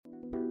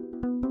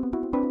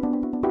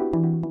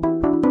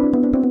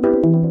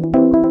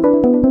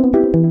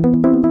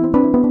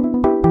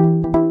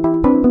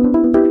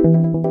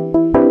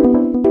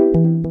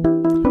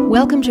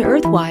Welcome to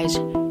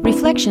Earthwise,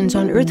 Reflections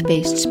on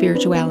Earth-Based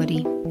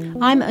Spirituality.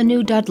 I'm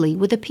Anu Dudley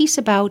with a piece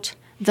about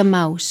the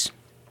mouse.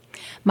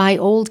 My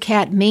old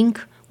cat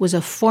Mink was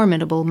a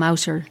formidable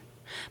mouser,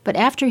 but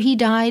after he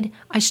died,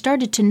 I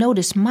started to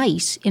notice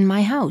mice in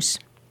my house.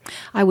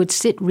 I would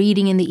sit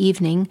reading in the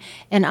evening,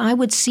 and I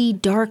would see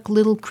dark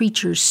little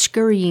creatures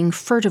scurrying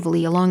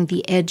furtively along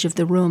the edge of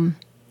the room.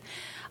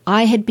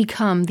 I had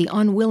become the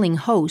unwilling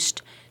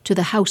host to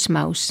the house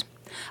mouse,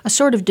 a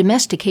sort of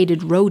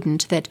domesticated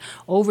rodent that,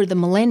 over the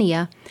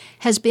millennia,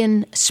 has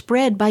been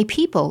spread by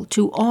people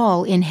to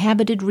all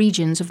inhabited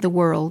regions of the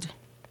world.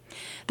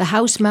 The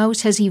house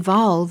mouse has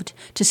evolved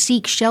to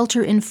seek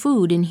shelter and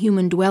food in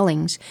human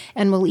dwellings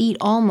and will eat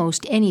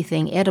almost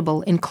anything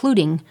edible,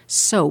 including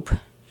soap.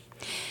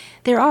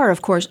 There are,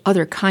 of course,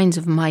 other kinds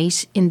of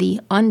mice of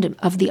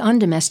the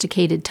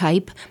undomesticated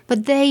type,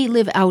 but they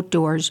live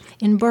outdoors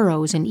in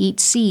burrows and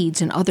eat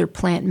seeds and other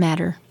plant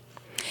matter.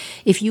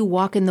 If you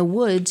walk in the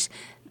woods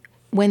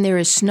when there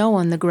is snow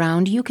on the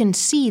ground, you can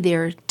see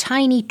their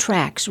tiny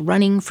tracks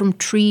running from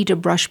tree to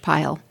brush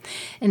pile,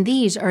 and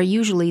these are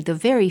usually the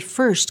very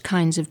first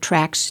kinds of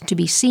tracks to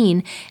be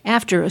seen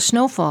after a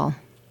snowfall.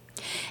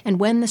 And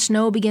when the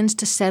snow begins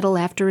to settle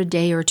after a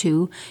day or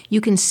two, you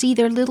can see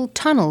their little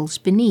tunnels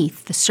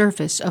beneath the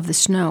surface of the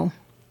snow.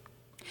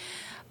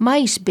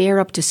 Mice bear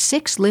up to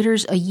 6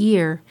 litters a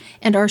year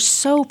and are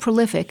so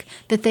prolific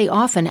that they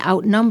often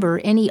outnumber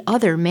any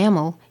other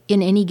mammal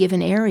in any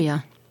given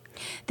area.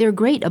 Their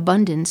great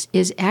abundance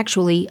is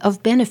actually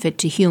of benefit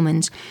to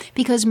humans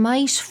because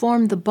mice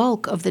form the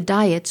bulk of the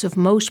diets of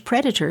most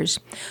predators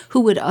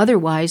who would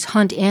otherwise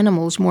hunt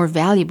animals more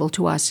valuable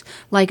to us,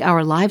 like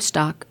our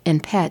livestock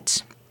and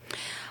pets.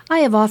 I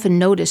have often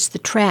noticed the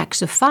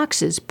tracks of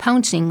foxes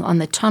pouncing on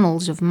the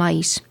tunnels of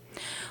mice.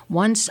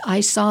 Once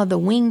I saw the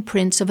wing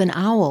prints of an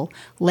owl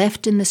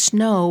left in the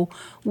snow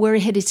where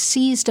it had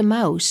seized a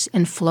mouse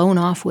and flown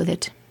off with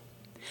it.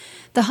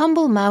 The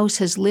humble mouse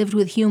has lived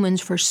with humans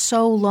for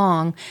so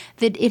long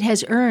that it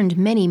has earned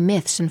many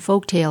myths and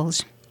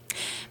folktales.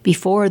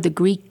 Before the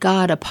Greek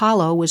god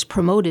Apollo was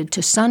promoted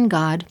to sun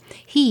god,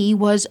 he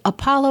was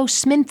Apollo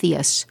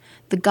Smintheus,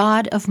 the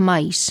god of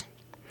mice.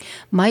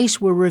 Mice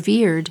were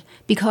revered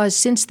because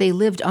since they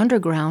lived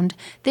underground,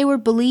 they were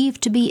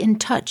believed to be in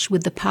touch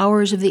with the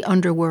powers of the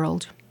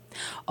underworld.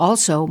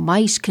 Also,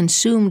 mice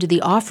consumed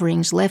the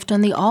offerings left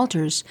on the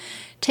altars,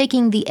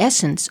 taking the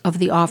essence of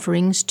the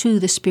offerings to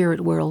the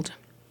spirit world.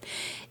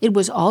 It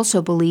was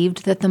also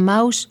believed that the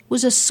mouse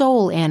was a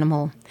soul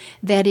animal,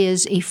 that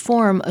is, a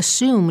form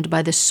assumed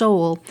by the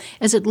soul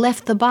as it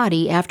left the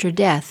body after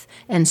death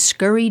and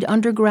scurried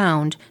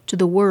underground to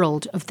the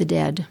world of the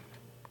dead.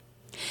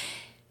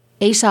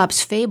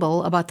 Aesop's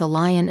fable about the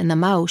lion and the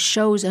mouse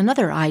shows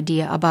another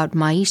idea about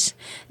mice,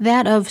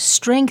 that of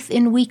strength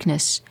in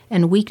weakness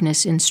and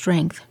weakness in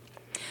strength.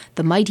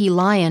 The mighty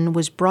lion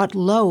was brought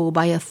low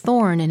by a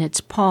thorn in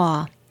its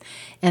paw,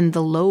 and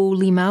the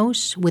lowly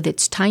mouse, with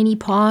its tiny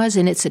paws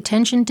and its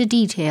attention to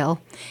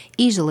detail,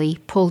 easily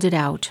pulled it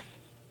out.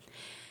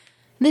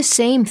 This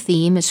same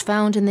theme is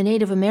found in the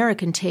Native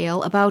American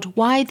tale about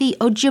why the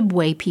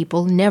Ojibwe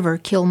people never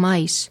kill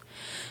mice.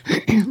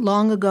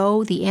 Long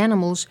ago, the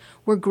animals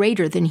were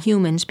greater than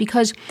humans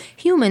because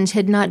humans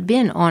had not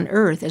been on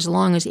Earth as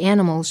long as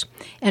animals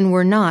and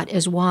were not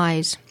as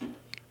wise.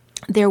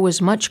 There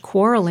was much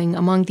quarreling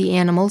among the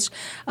animals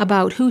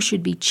about who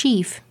should be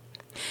chief.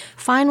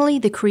 Finally,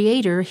 the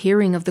Creator,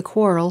 hearing of the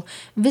quarrel,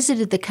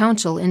 visited the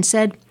council and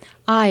said,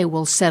 "I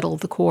will settle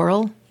the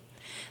quarrel."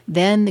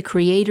 Then the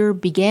Creator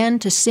began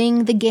to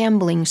sing the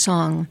gambling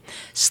song,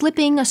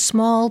 slipping a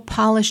small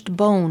polished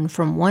bone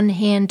from one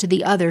hand to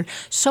the other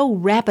so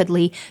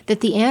rapidly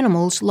that the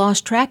animals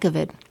lost track of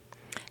it.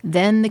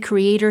 Then the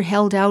Creator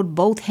held out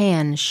both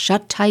hands,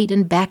 shut tight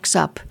and backs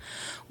up.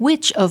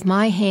 "Which of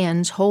my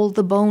hands hold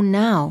the bone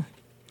now?"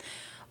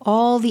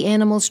 All the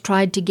animals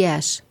tried to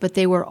guess, but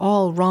they were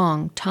all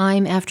wrong,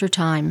 time after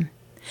time.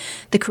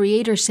 The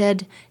Creator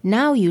said,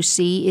 "Now you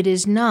see it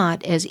is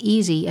not as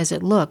easy as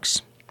it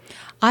looks.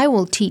 I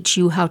will teach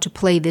you how to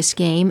play this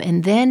game,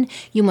 and then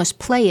you must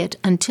play it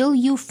until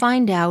you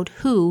find out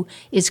who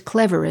is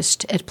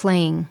cleverest at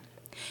playing.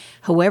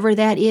 Whoever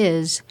that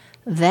is,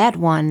 that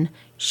one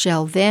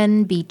shall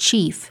then be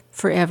chief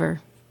forever."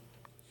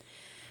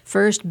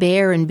 First,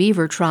 Bear and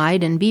Beaver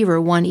tried, and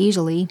Beaver won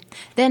easily.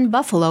 Then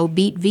Buffalo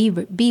beat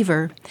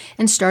Beaver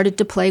and started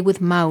to play with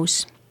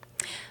Mouse.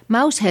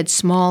 Mouse had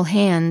small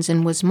hands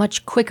and was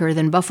much quicker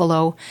than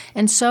Buffalo,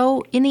 and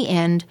so, in the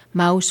end,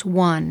 Mouse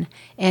won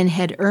and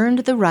had earned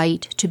the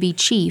right to be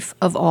chief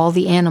of all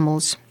the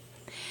animals.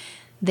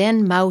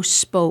 Then Mouse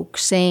spoke,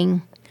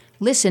 saying,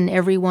 "Listen,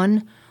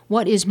 everyone,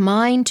 what is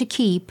mine to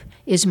keep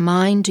is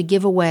mine to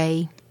give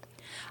away.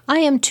 I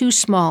am too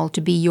small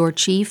to be your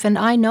chief, and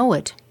I know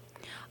it.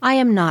 I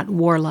am not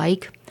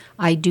warlike.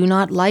 I do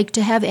not like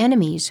to have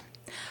enemies.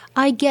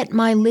 I get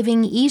my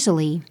living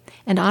easily,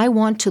 and I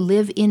want to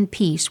live in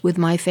peace with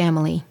my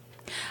family.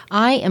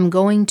 I am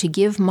going to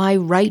give my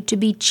right to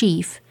be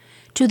chief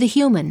to the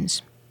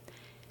humans.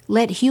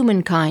 Let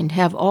humankind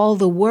have all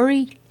the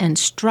worry and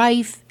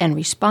strife and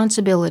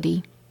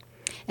responsibility.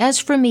 As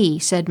for me,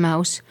 said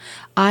Mouse,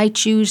 I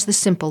choose the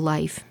simple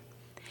life.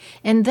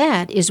 And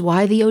that is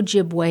why the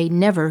Ojibwe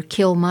never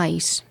kill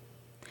mice.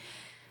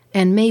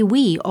 And may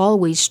we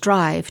always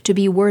strive to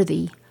be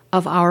worthy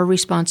of our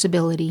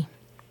responsibility.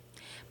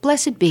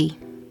 Blessed be.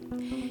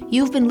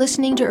 You've been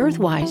listening to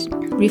Earthwise,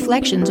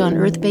 Reflections on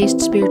Earth-Based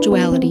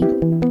Spirituality.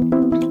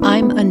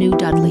 I'm Anu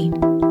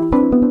Dudley.